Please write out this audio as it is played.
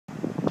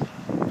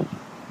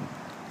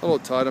Hello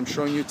Todd, I'm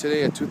showing you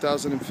today a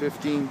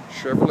 2015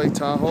 Chevrolet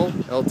Tahoe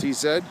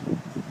LTZ,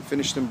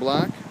 finished in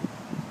black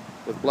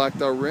with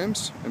blacked out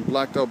rims and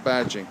blacked out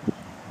badging.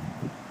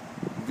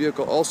 The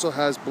vehicle also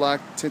has black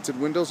tinted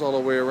windows all the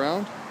way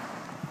around.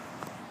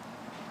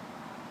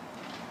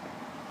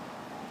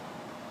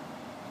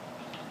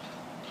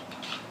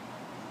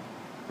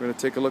 We're going to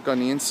take a look on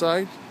the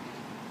inside.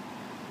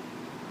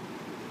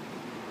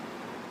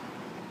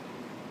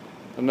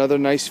 Another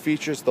nice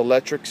feature is the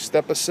electric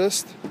step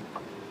assist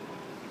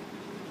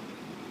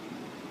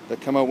that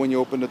come out when you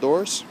open the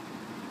doors,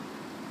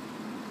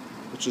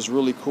 which is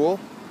really cool.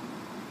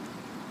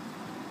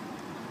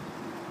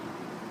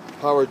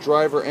 Power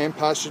driver and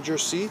passenger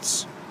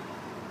seats.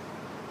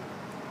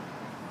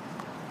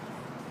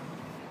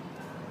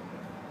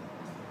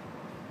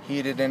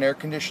 Heated and air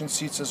conditioned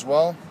seats as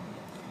well.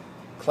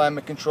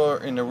 Climate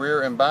controller in the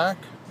rear and back.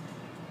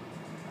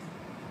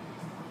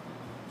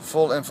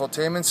 Full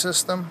infotainment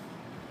system.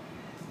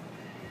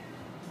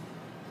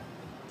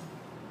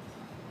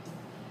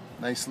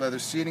 Nice leather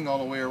seating all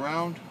the way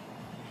around.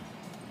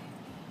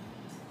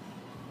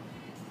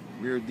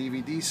 Rear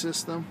DVD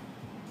system.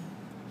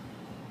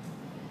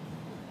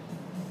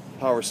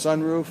 Power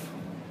sunroof.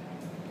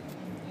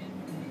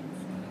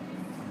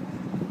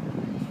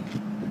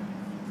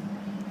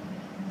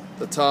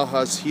 The Tahoe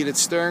has heated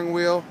steering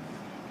wheel,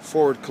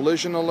 forward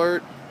collision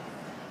alert,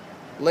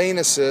 lane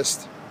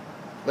assist,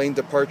 lane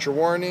departure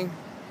warning,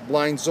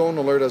 blind zone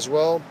alert as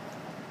well,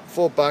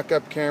 full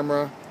backup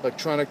camera,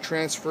 electronic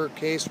transfer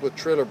case with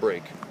trailer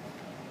brake.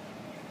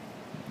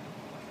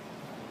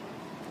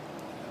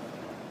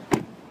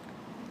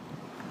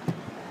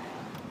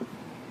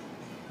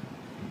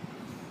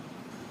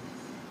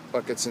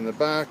 Buckets in the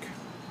back.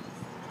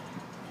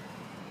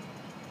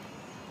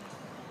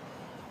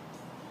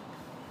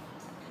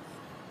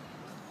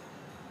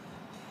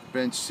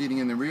 Bench seating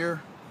in the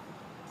rear.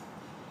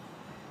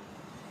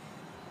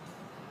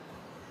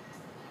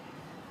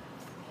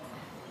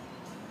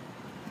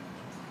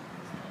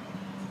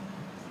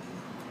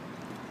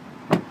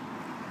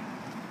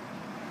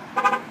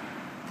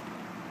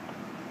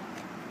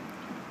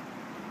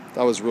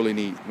 That was really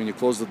neat. When you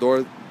close the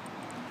door,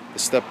 the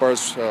step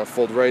bars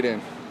fold right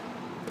in.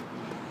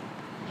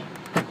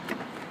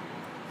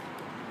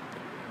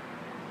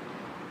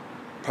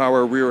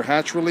 Power rear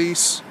hatch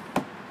release.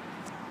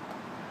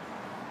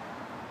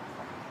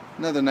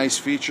 Another nice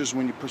feature is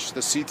when you push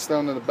the seats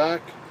down in the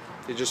back,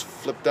 they just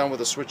flip down with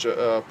a switch,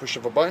 push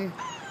of a button.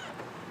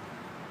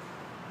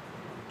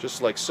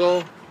 Just like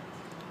so.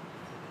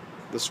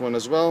 This one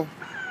as well.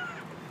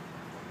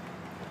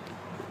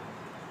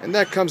 And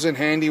that comes in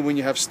handy when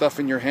you have stuff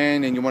in your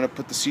hand and you want to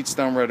put the seats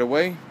down right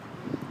away.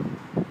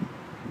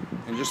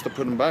 And just to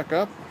put them back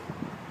up,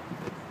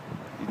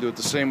 you do it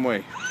the same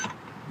way.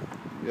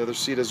 The other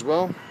seat as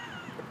well.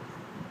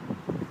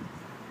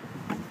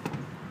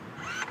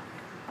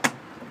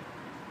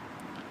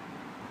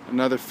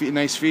 Another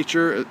nice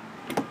feature,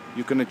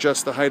 you can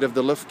adjust the height of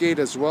the liftgate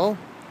as well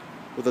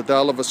with a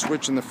dial of a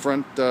switch in the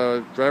front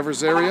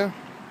driver's area.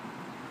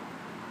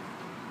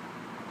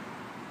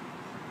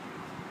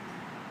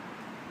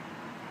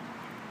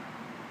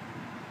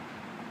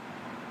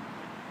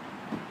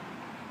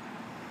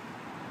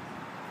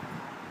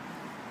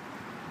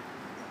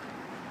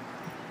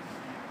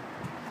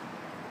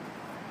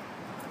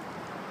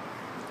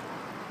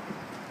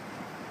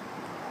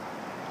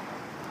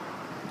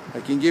 I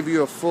can give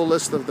you a full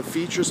list of the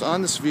features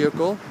on this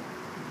vehicle.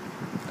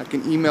 I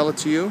can email it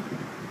to you.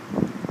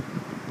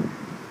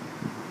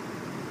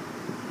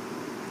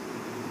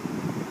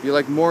 If you'd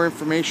like more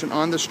information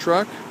on this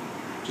truck,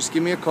 just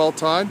give me a call,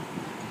 Todd.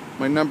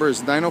 My number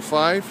is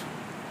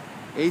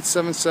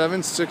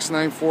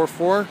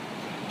 905-877-6944.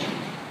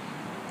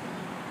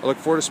 I look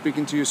forward to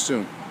speaking to you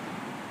soon.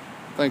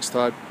 Thanks,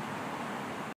 Todd.